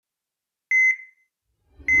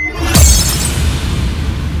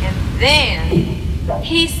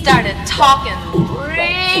He started talking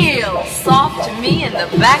real soft to me in the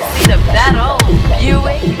backseat of that old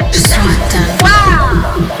Buick. Wow!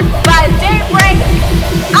 By daybreak,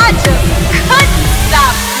 I just couldn't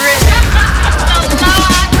stop grinning.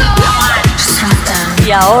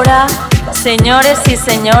 Y ahora, señores y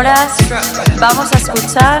señoras, vamos a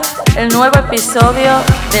escuchar el nuevo episodio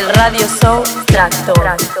del radio show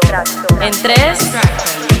Tractor. En 3,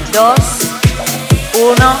 2,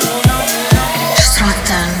 1.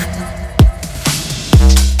 Tractor.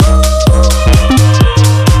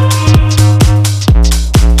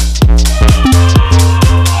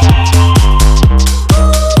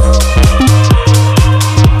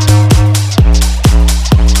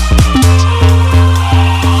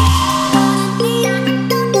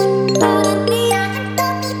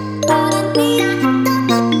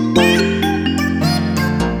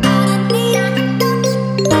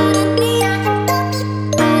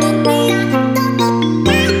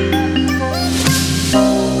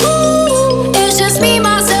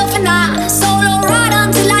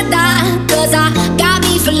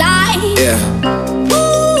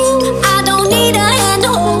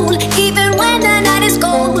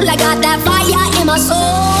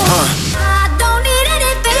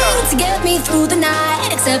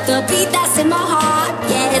 The beat that's in my heart,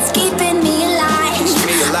 yeah, it's keeping me alive.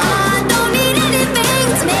 I don't need anything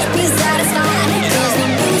to make me satisfied. 'Cause the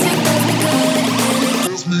music does me good and it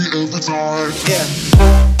gets me every time. Yeah.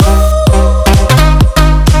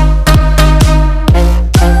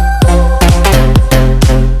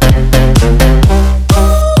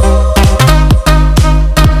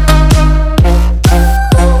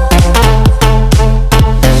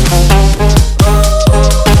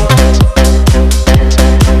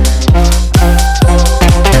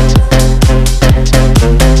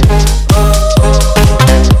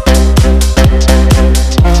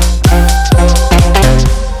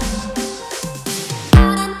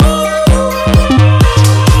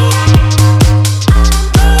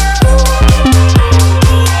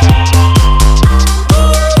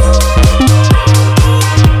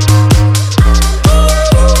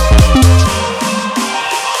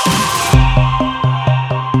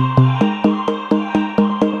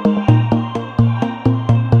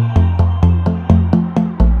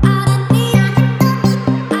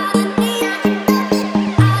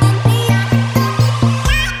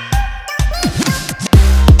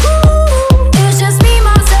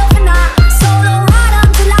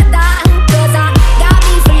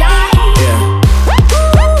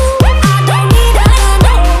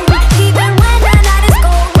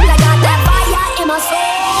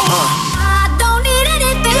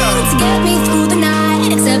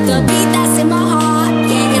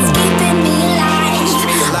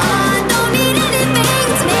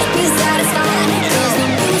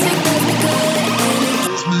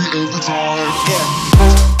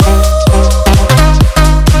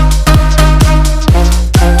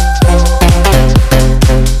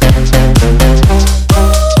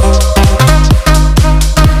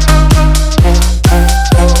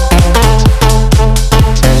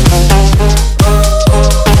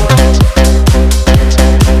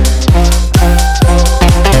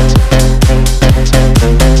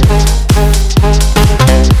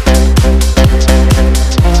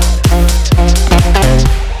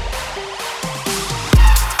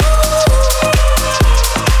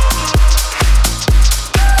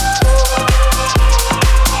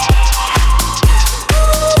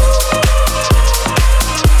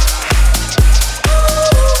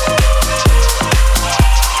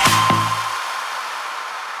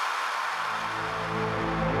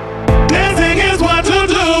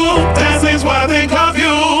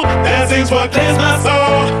 what clears my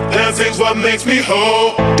soul. Dancing's what makes me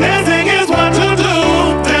whole. Dancing is what to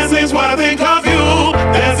do. Dancing's what I think of you.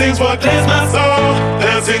 Dancing's what clears my soul.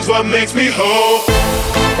 Dancing's what makes me whole.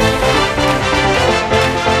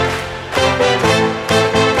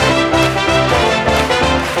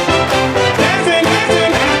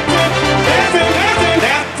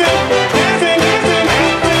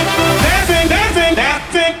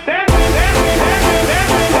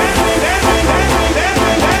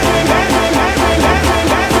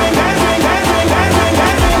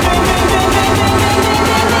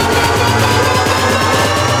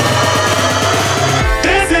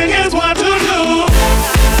 Dancing is what to do.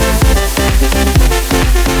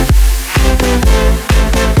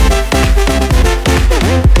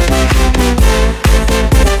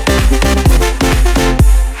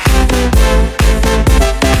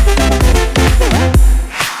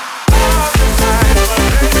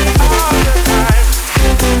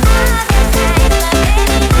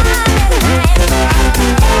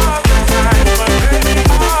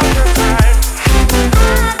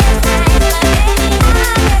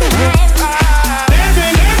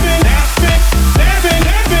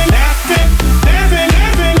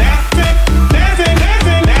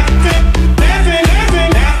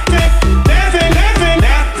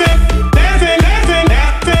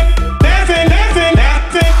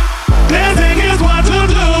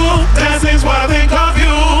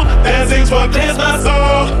 what clears my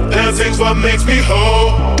soul. Dancing's what makes me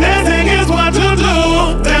whole. Dancing is what to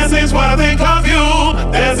do. Dancing's what I think of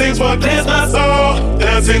you. Dancing's what clears my soul.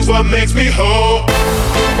 Dancing's what makes me whole.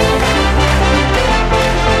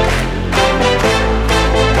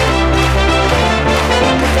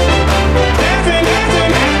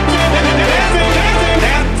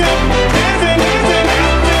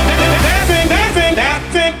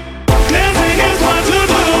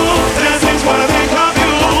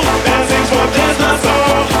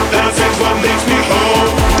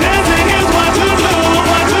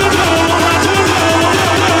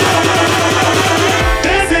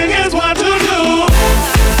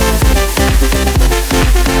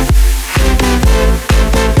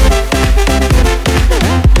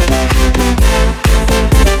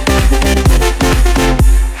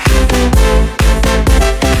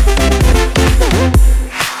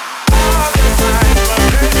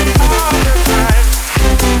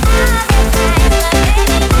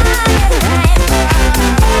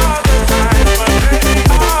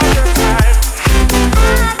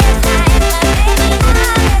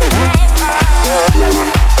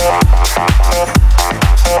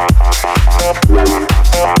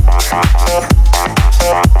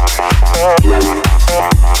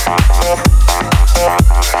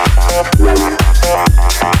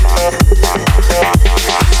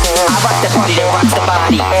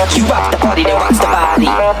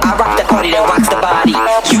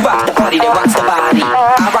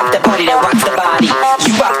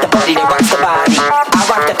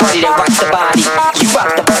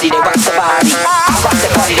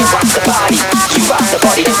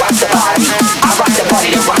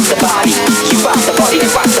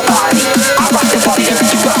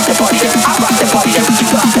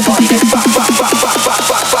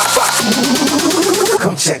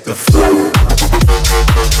 Check the flow.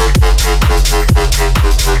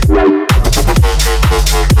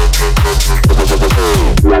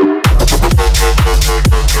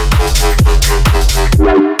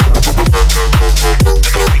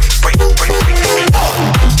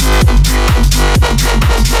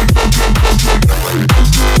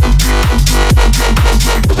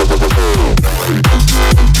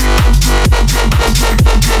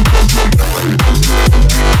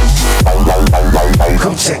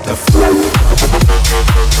 Come check the flow.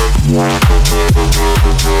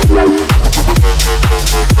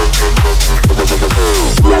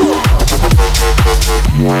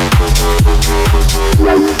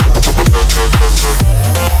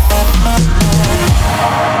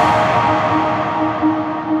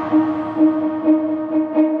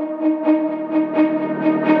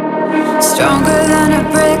 Stronger than a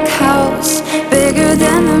brick house, bigger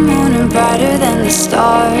than the moon and brighter than the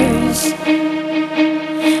stars.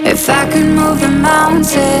 If I could move the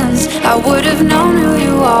mountains, I would have known who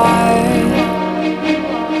you are.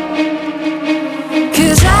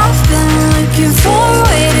 'Cause I've been looking for a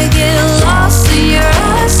way to get lost in your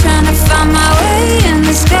eyes, trying to find my way in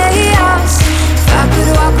this chaos. If I could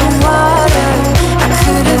walk on water, I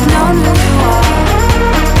could have known who you are.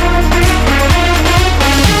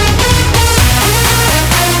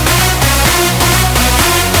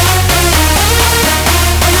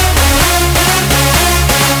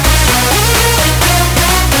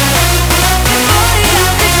 Body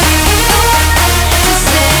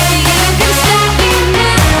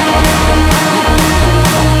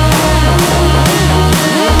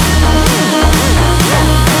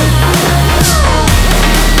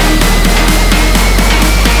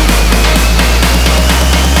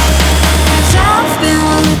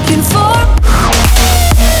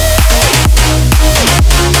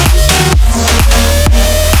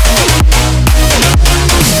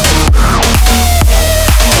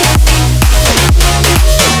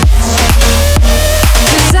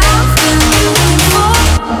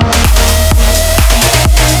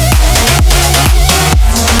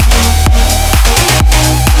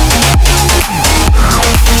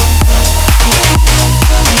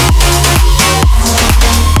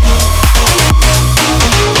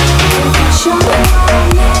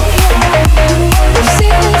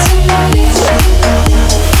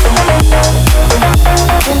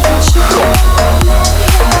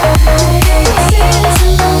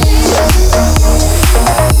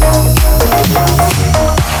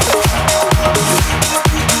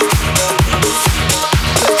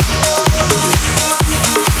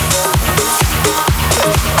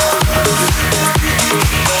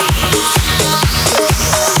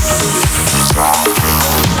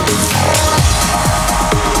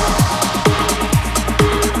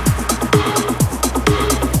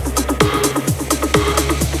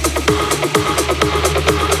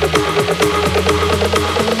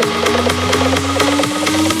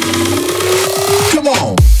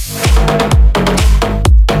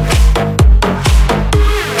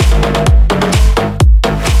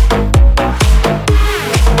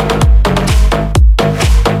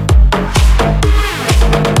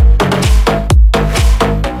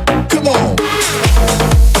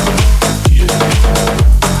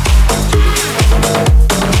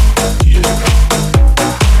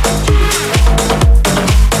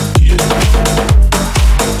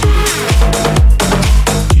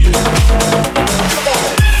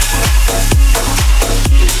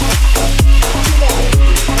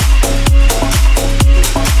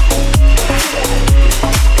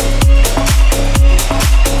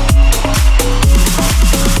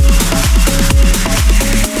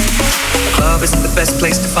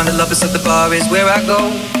place to find a lover, so the bar is where I go.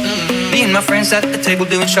 Me and my friends at the table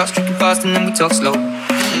doing shots, drinking fast, and then we talk slow.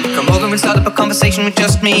 Come over and start up a conversation with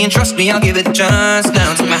just me, and trust me, I'll give it a chance. Now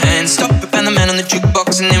take my hand, stop it, and the man on the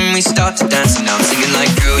jukebox, and then we start to dance. And now I'm singing like,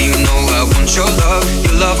 girl, you know I want your love.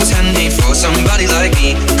 Your love was handmade for somebody like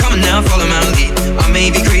me. Come on now, follow my lead. I may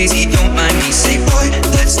be crazy, don't mind me. Say, boy,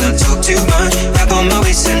 let's not talk too much. Grab on my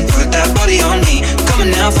waist and put that body on me. Come on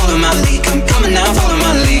now, follow my lead. Come on now, follow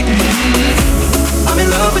my lead. I'm in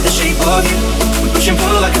love with the shape of you. We push and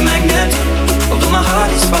pull like a magnet. Although my heart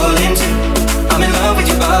is falling too. I'm in love with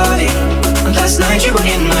your body. And last night you were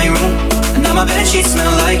in my room, and now my bedsheets smell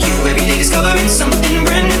like you. Every day discovering something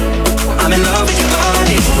brand new. I'm in love with your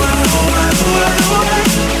body.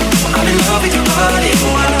 I'm in love with your body.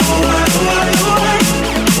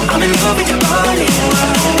 I'm in love with your body.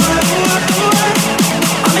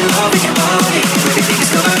 I'm in love with your body. Every day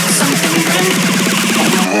discovering something brand new. I'm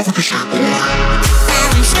in love with your body.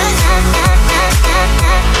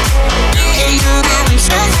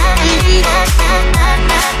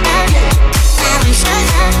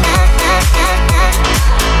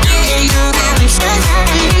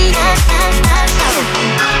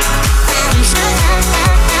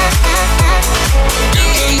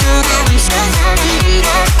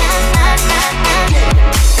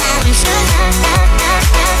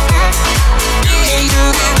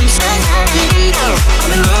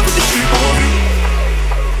 I'm in love with the shape of you.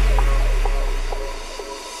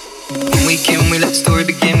 When we let the story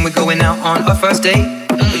begin, we're going out on our first date.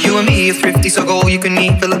 You and me are thrifty, so go all you can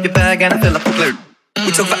eat. Fill up your bag and I fill up a plate.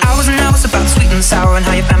 We talk for hours and hours about sweet and sour and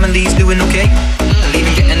how your family's doing okay. And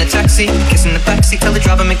even getting a taxi, kissing the backseat, tell the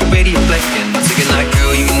driver make the radio play. And I'm singing like,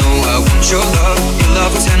 girl, you know I want your love. Your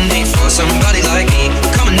love was handmade for somebody like me.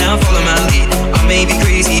 Come on now, follow my lead. I may be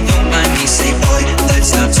crazy, don't mind me. Say, boy,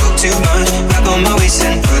 let's not talk too much. Grab on my waist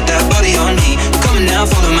and put that body on me. Come on now,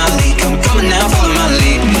 follow my lead. Come on now, follow my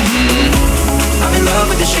lead. I'm in love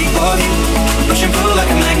with the shape of you. Push and pull like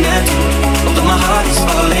a magnet. Although my heart is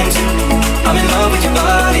falling too. I'm in love with your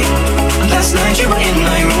body. And last night you were in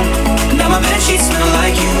my room, and now my bedsheets smell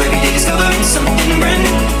like you. Every day discovering something brand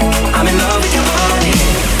new. I'm in love with your body.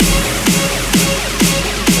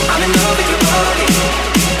 I'm in love with your body.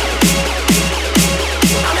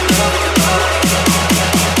 I'm in love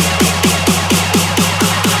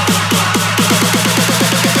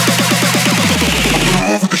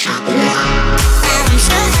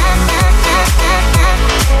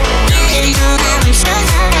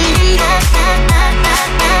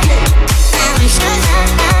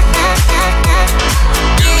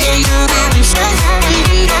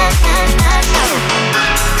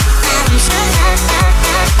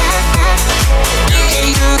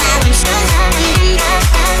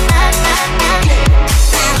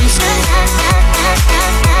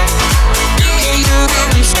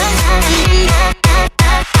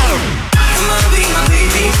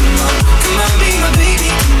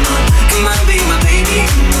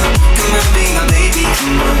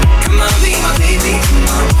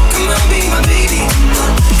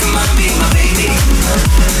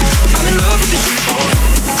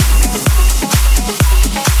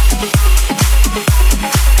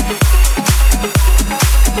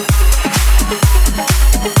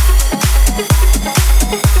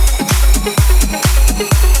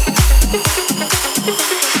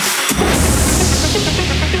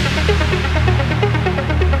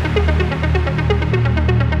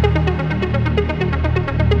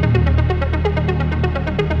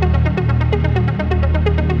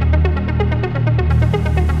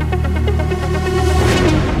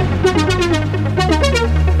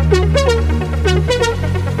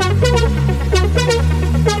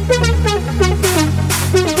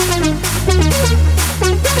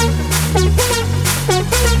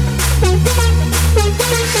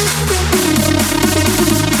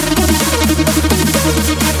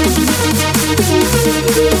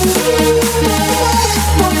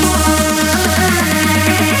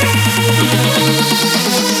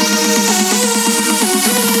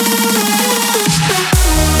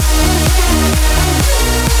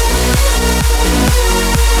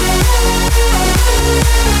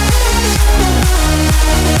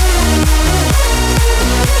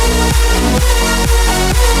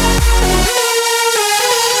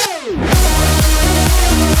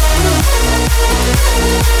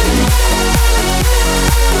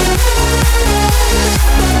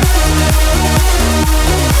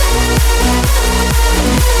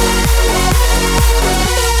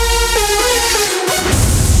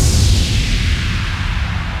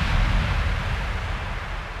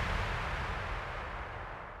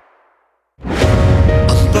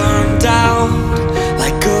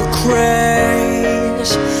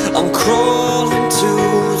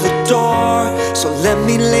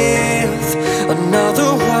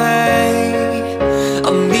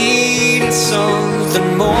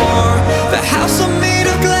anymore. The house I made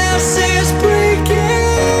of glass is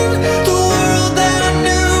breaking. The world that I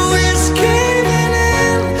knew is caving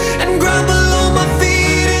in, and ground below my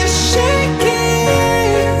feet is shaking.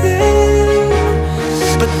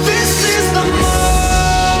 But this is the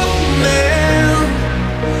moment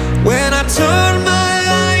when I turn my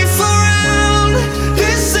life around.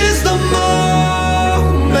 This is the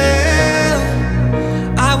moment.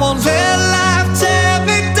 I won't let life tear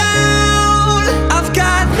me down. I've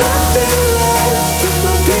got nothing left to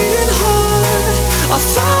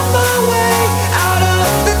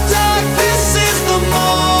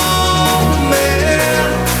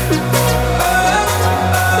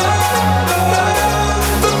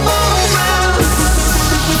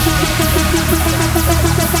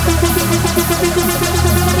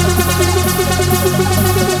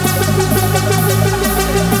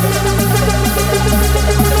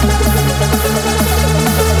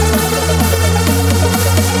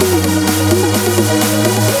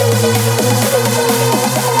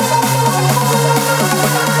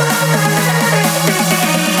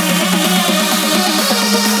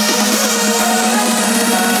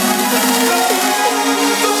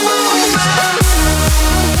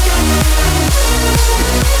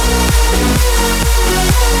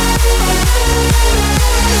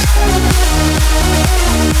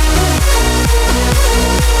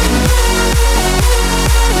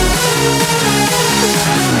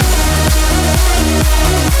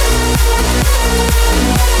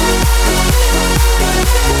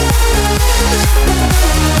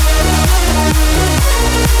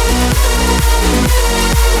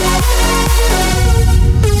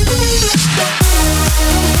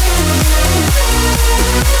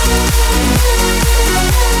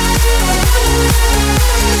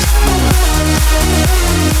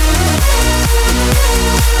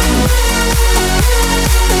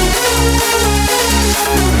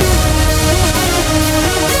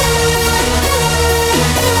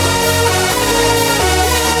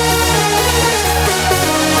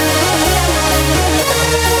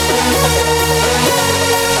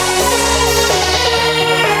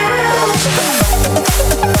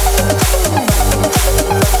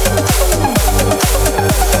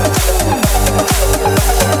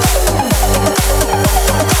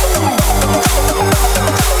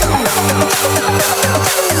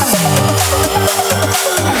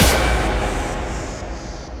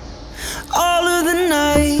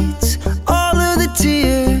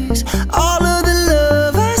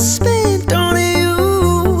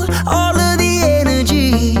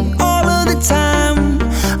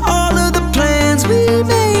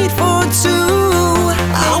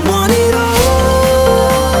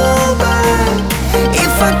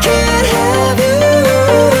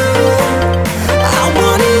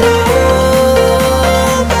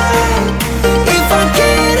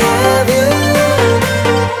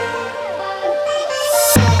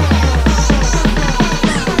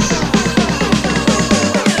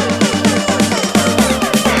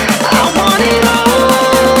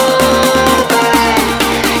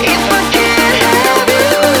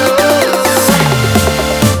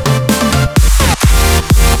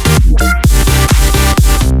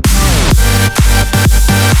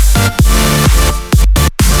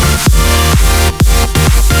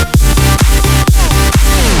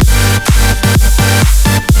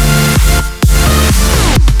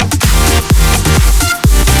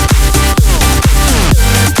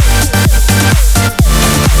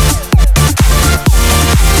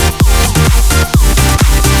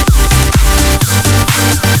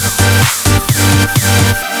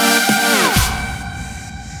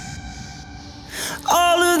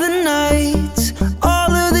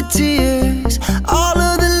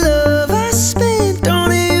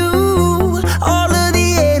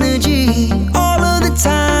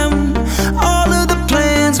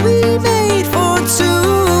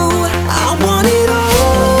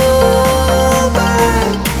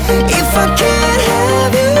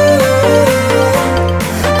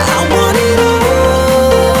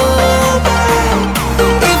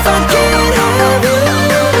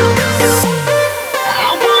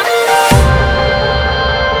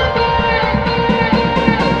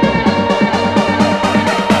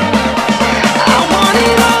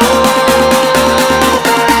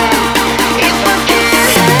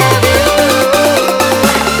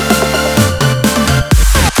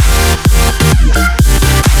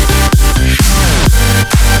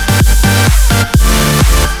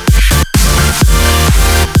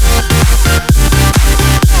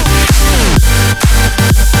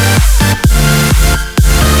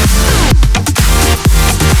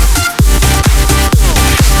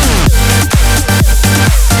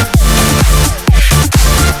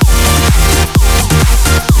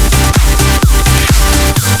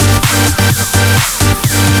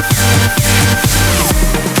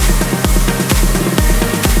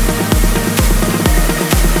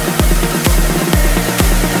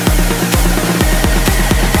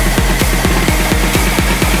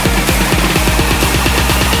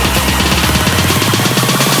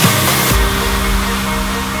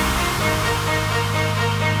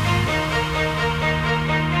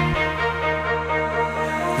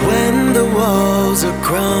the walls are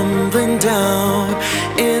crumbling down.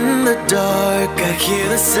 In the dark I hear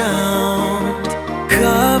the sound.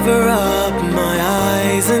 Cover up my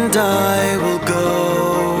eyes and I will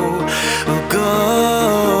go, will go.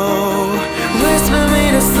 Whisper me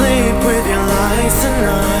to sleep with your lies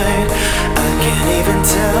tonight. I can't even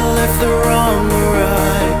tell if they're wrong or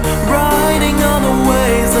right. Riding on the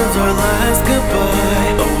waves of our last goodbye.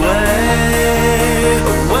 Away,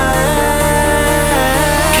 away.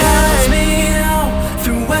 Catch me now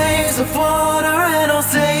through waves of water, and I'll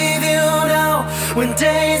save you now. When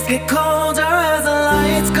days get colder as the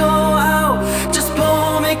lights go out, just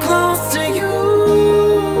pull me close to you.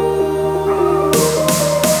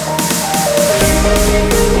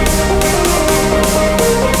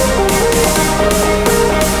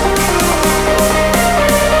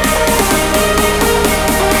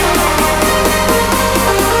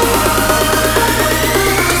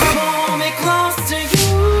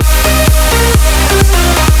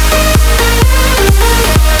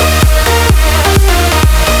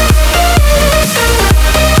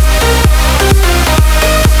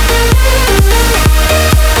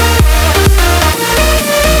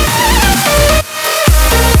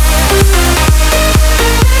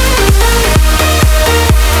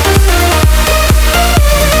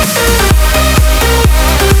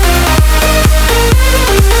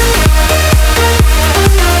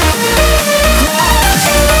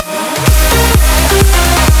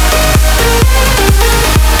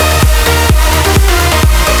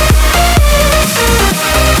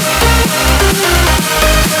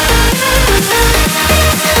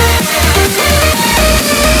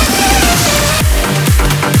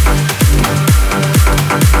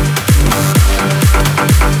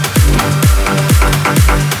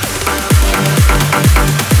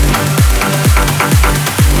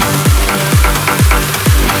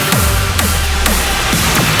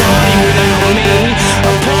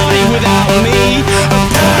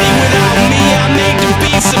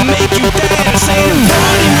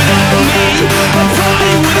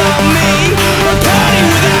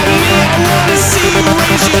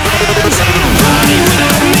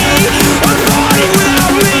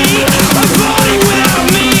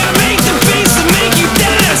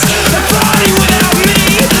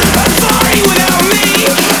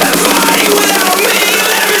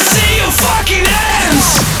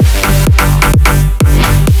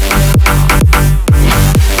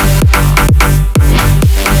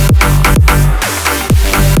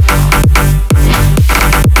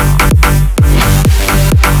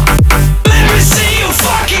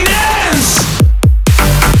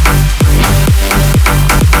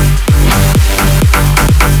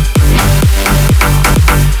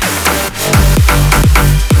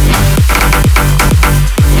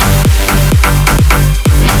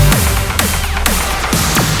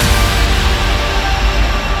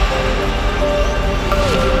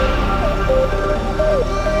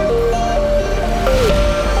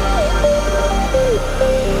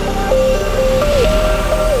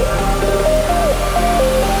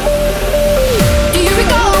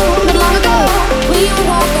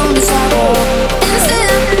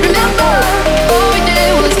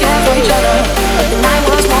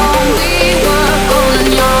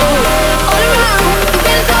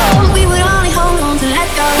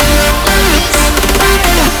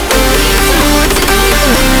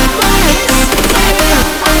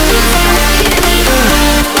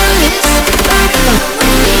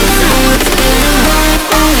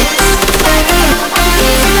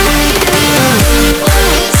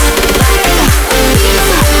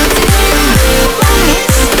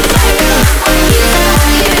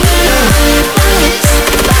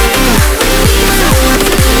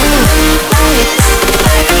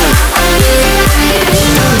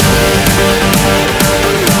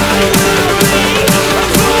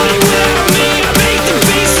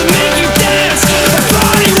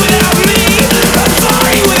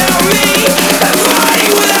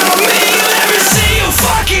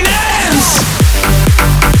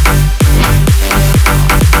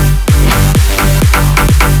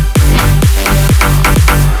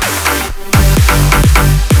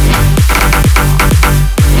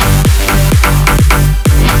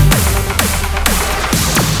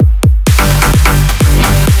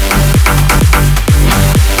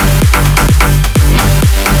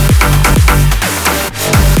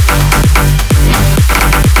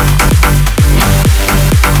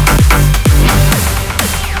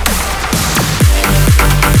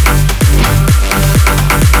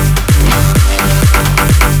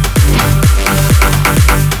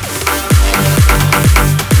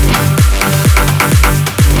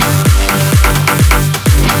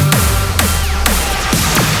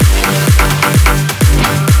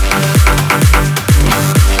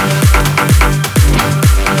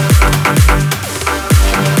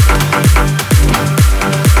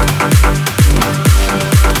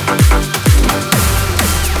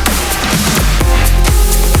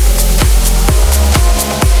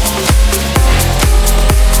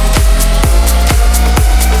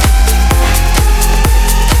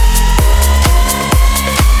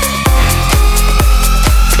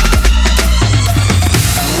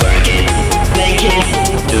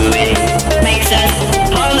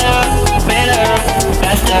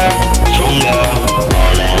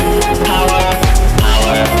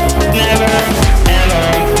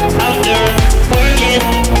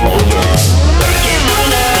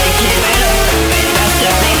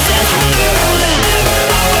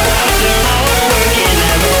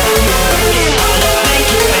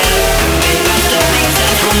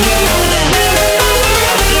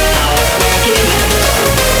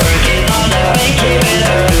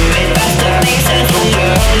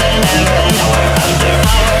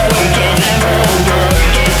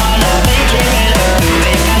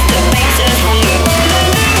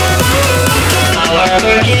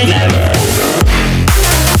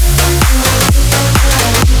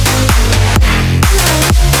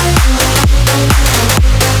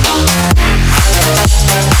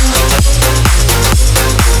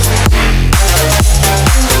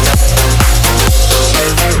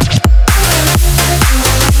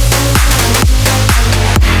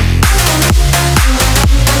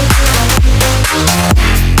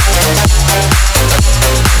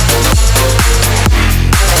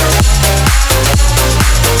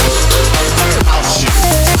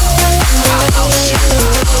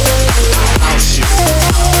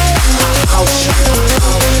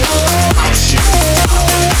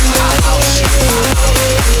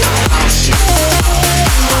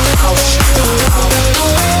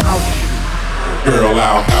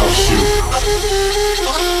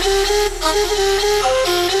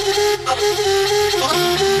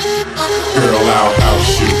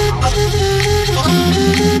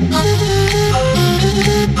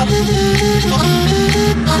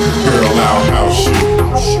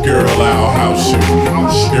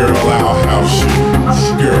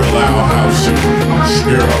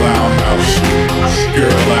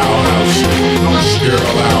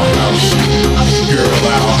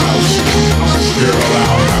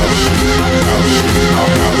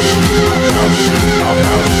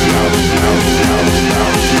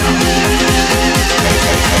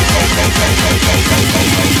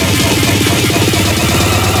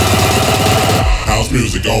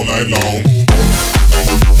 Music all night long.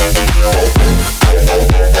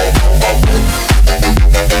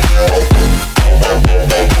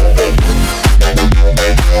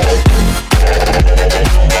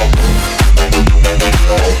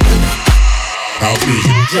 House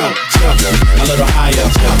music. Jump, jump, a little higher,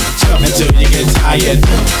 jump, jump until you get tired.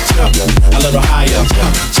 Jump, a little higher,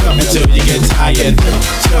 jump, jump until you get tired.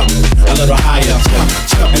 Jump, a little higher, jump,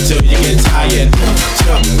 jump until you get tired.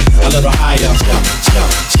 Jump, a little higher, jump,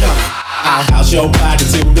 jump, jump. I'll house your body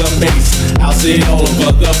to the base. I'll sit all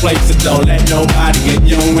over the place and don't let nobody get in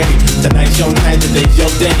your way. Tonight's your night, today's your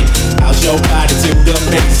day. House your body to the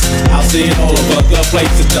base. I'll sit all over the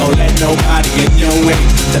place and don't let nobody get in your way.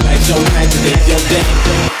 Tonight's your night, today's your day.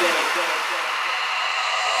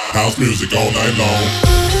 House music all night long.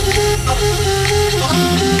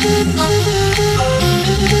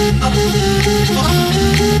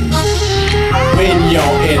 When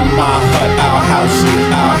you're in my hut, I'll house you,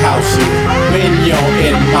 I'll house you. When you're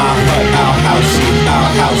in my hut, I'll house you, I'll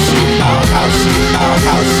house you, I'll house you, I'll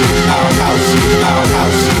house you, I'll house you, I'll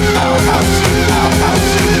house you, I'll house you, I'll house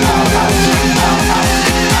you, I'll house you, I'll house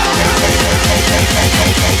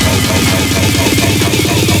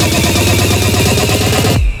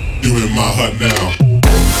You in my hut now.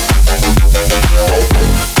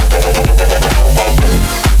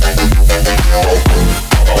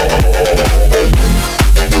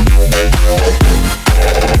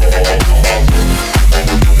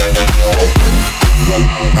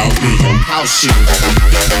 house you. I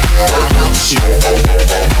house you.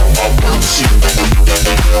 House you.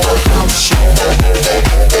 House you.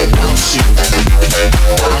 House you.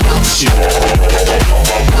 I house you.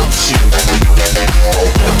 House you.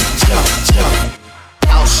 Jump, jump, jump.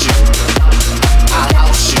 House you. I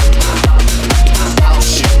house you.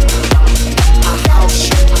 House you. I house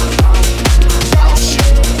you. House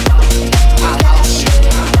you. I house you.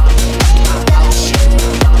 House you. I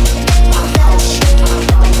house you.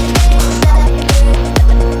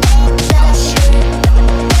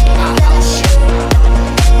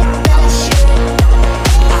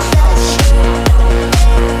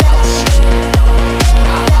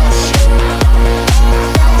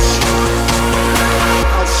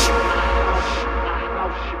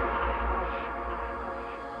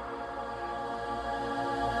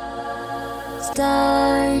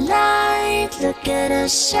 Starlight, look at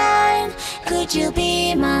us shine. Could you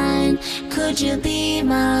be mine? Could you be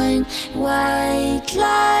mine? White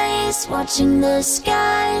lies watching the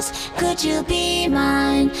skies. Could you be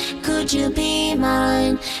mine? Could you be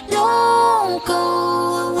mine? Don't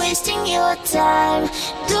go wasting your time.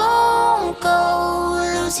 Don't go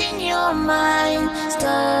losing your mind.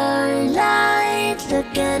 Starlight,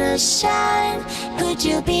 look at us shine. Could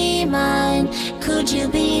you be mine? Could you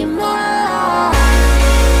be mine?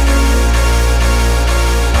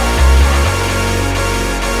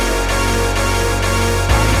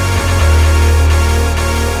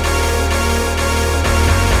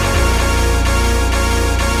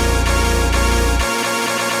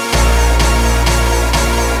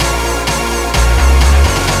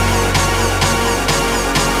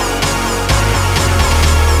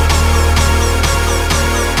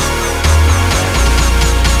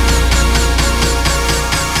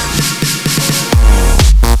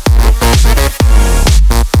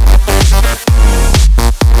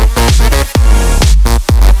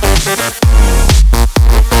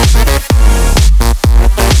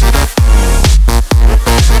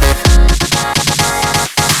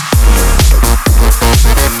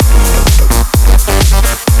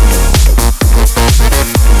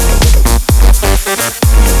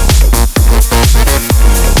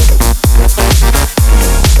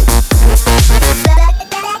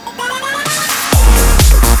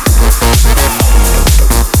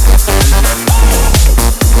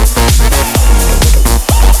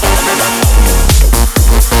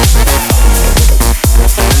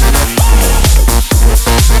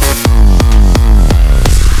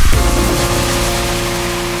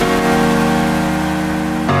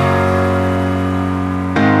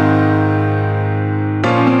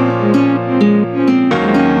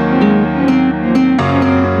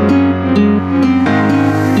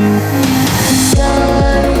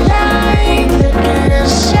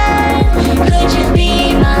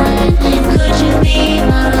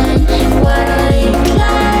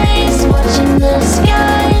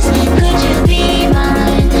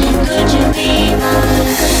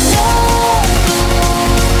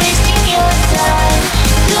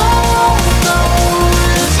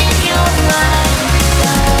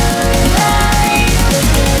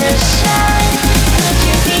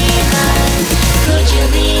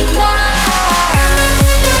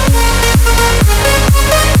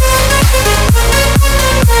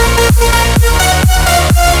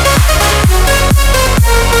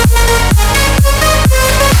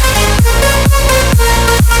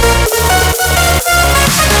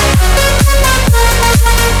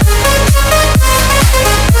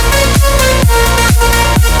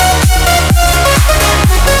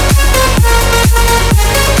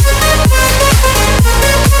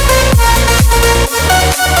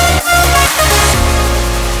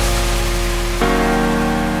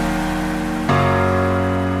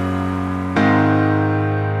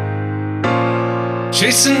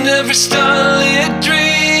 Chasing every starlit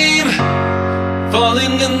dream,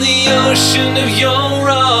 falling in the ocean of your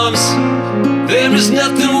arms. There is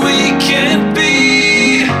nothing we can't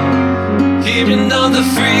be, hearing all the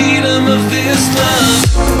freedom of this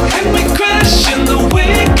love. And we crash in the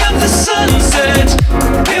wake of the sunset.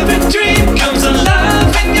 Every dream comes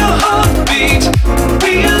alive in your heartbeat.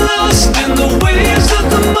 We are lost in the waves of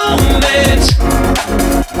the moment.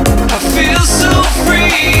 I feel so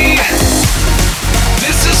free.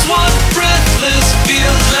 This is what breathless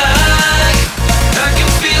feels like. I can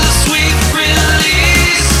feel a sweet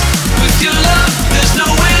release. With your love, there's no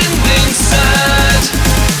end inside.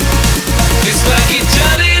 It's like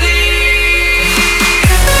eternity.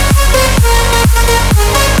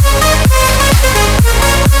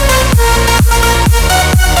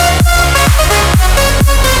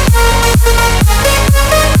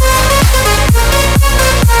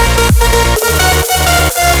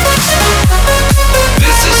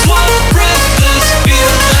 This is what breathless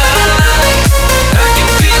feels like. I can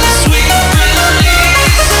feel a sweet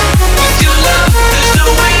release. With your love, there's no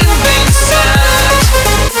end inside.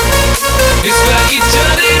 It's like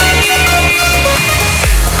eternity.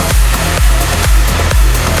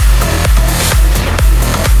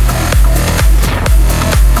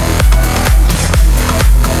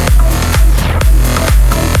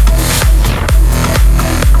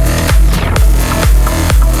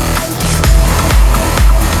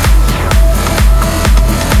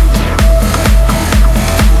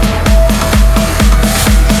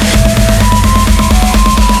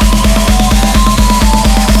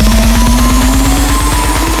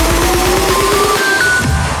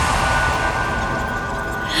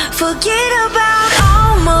 Forget about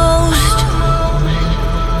almost.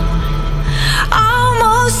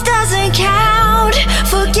 Almost doesn't count.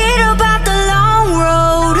 Forget about the long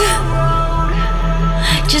road.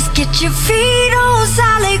 Just get your feet on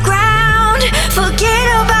solid ground. Forget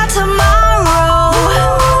about tomorrow.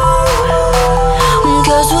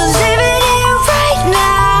 'Cause we're living it right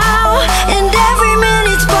now, and every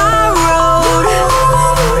minute's borrowed.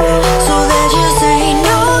 So there just ain't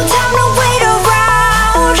no time to wait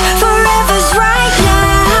around. Forever's right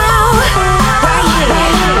now. Right here.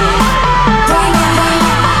 Right now.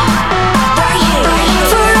 Right here.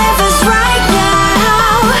 Forever's right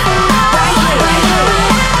now. Right here.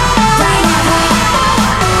 Right now.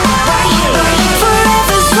 Right here.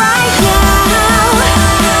 Forever's right now.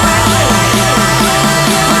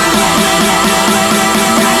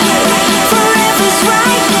 Forever's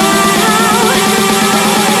right now.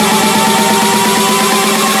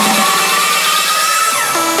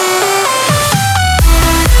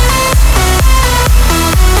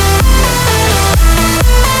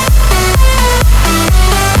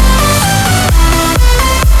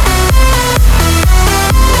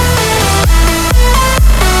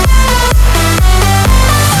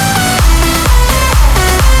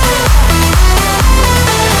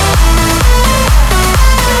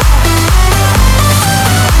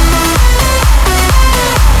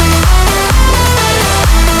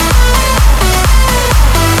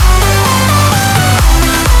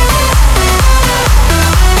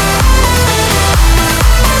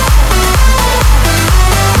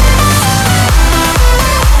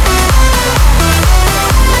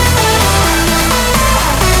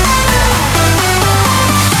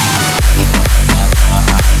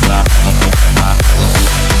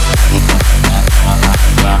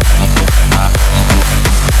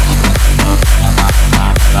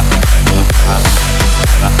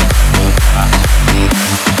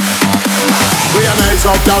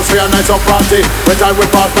 Up dance, we a nice up party. When time we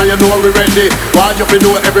pass, now you know we ready. Why you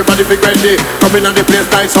know everybody be ready? Coming on the place,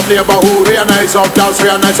 nice up neighborhood. We a nice up dance, we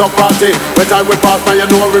a nice up party. When time we pass, now you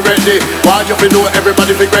know we ready. Why you know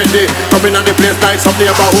everybody be ready? Coming on the place, nice up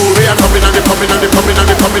neighborhood. We are coming on the coming on the coming on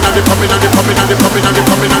the coming on the coming on the coming on the coming on the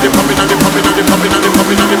coming on the coming on the coming on the coming on the coming on the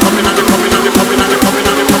coming on the coming on the coming on the coming on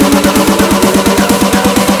the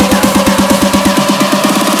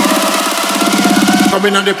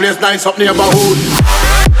coming on the place, nice up neighborhood.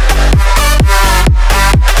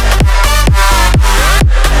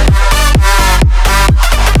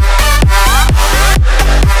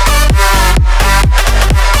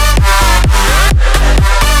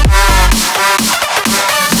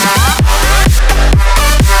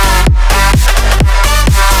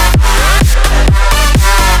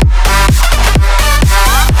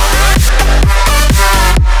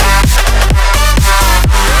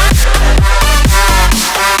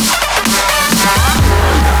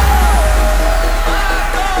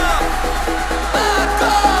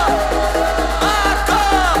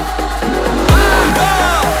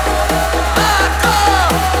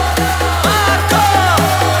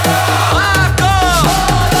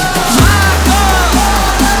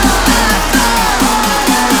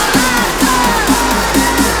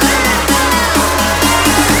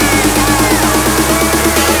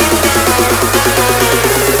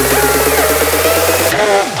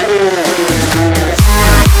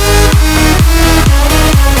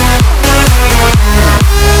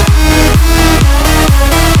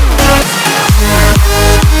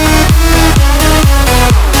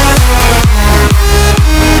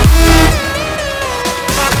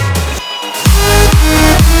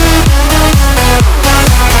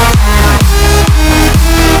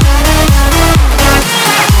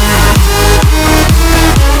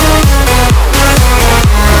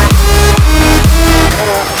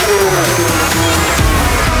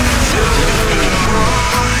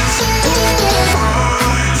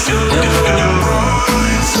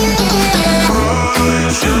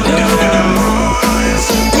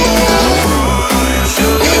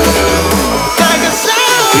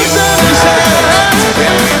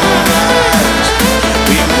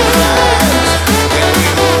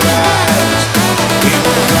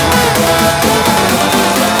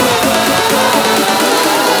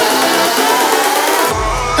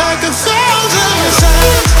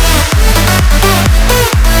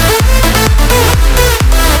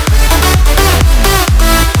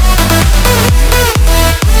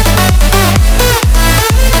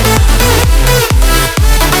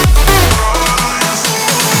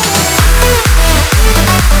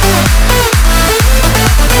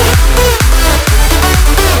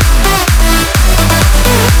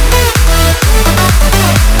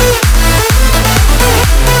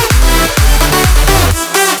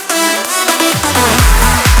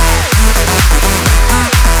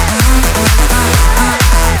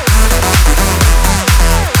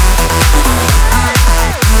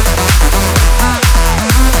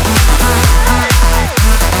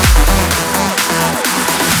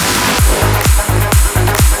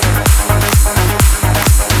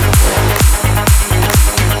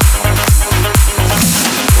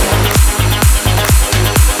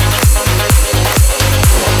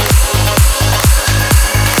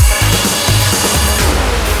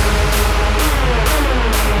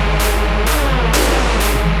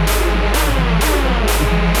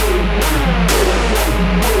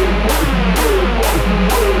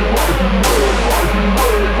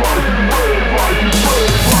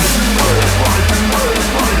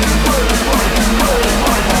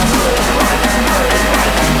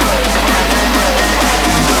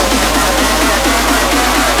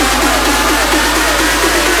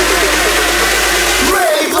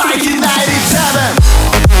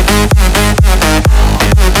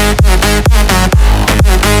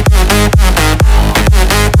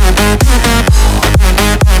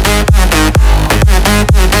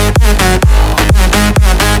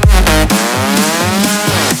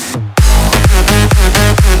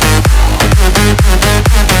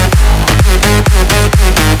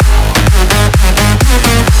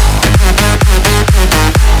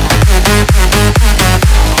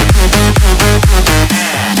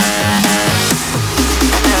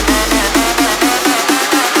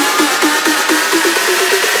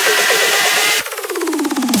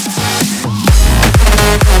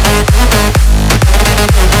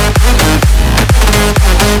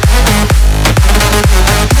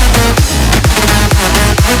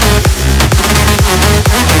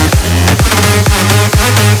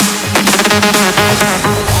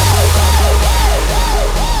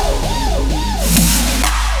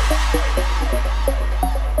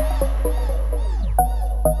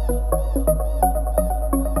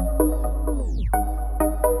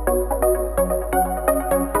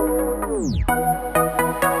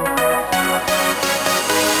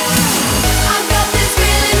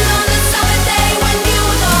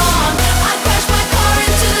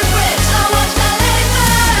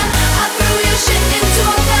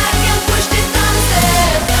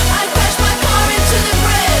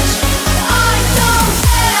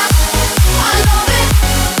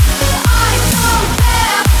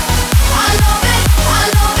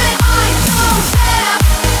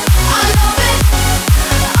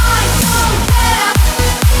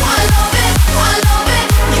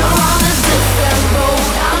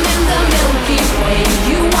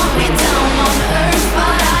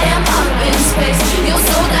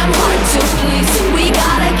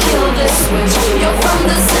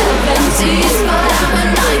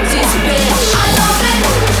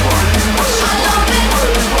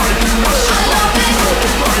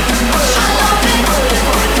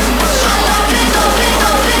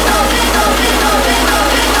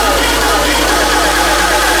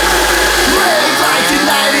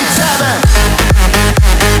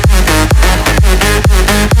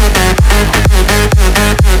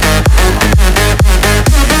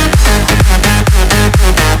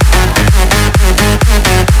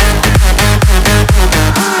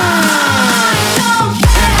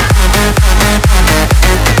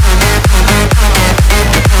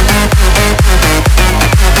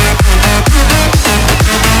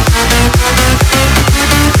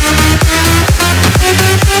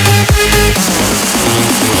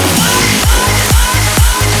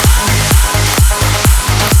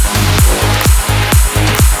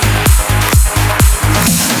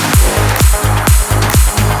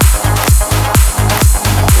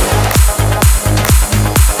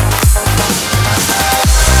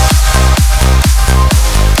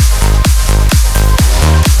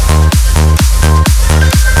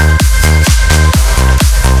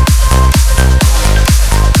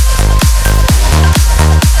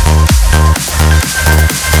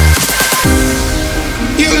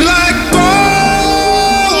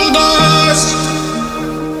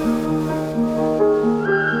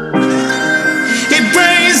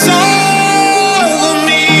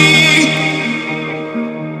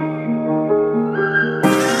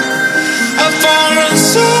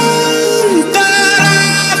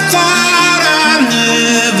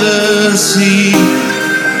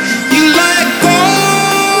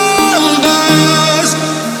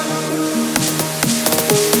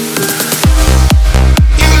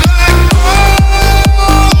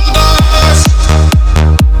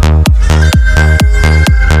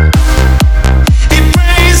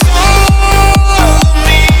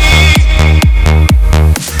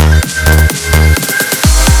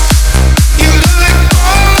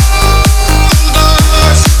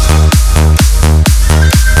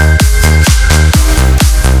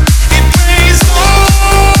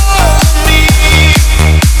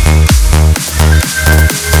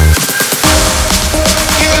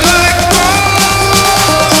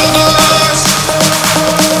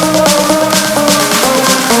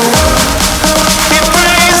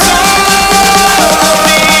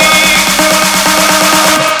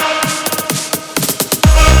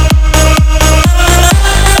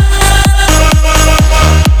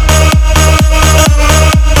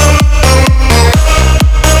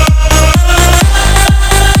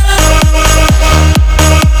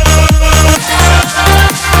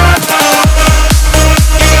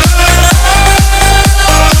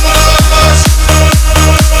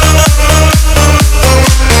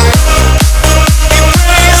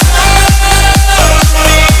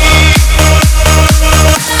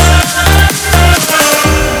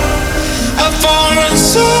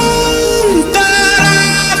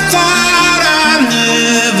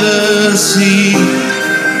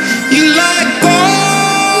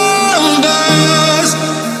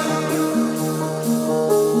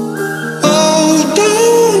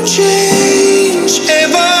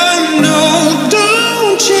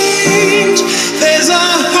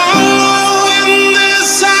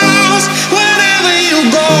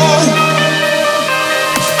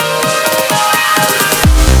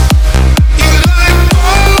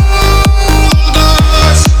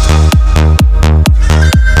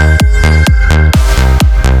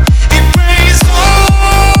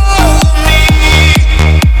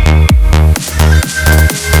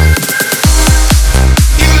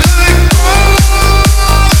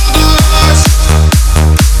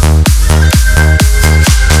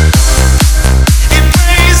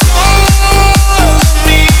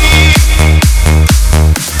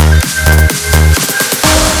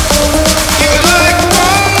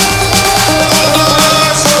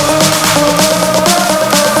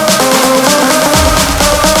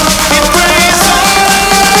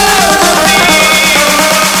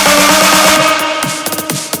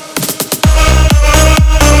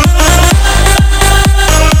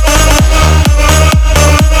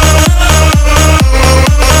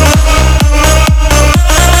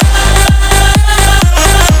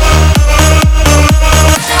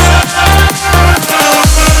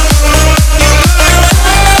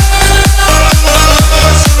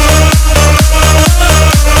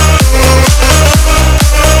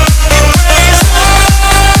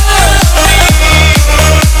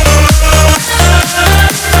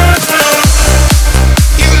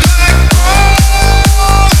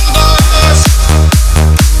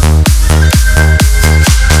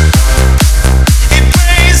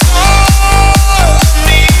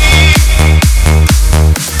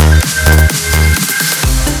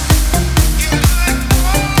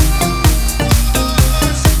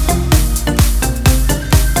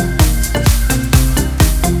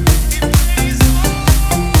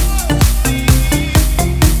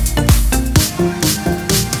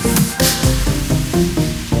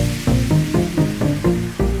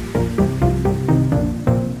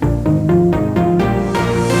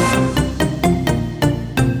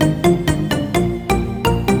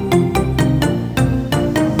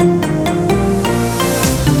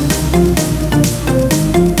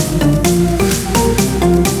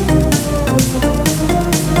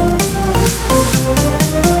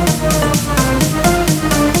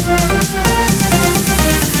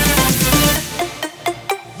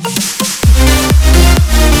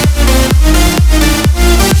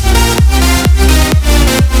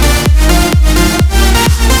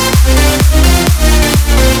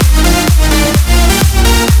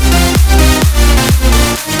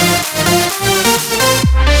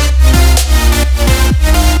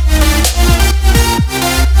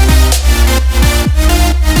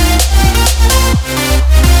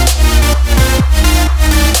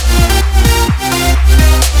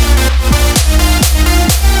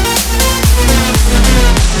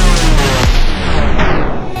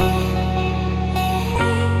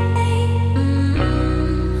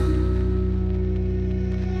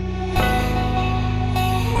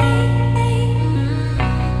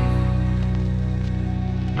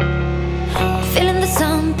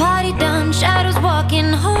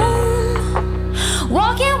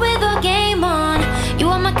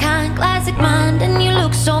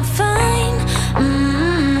 so fast.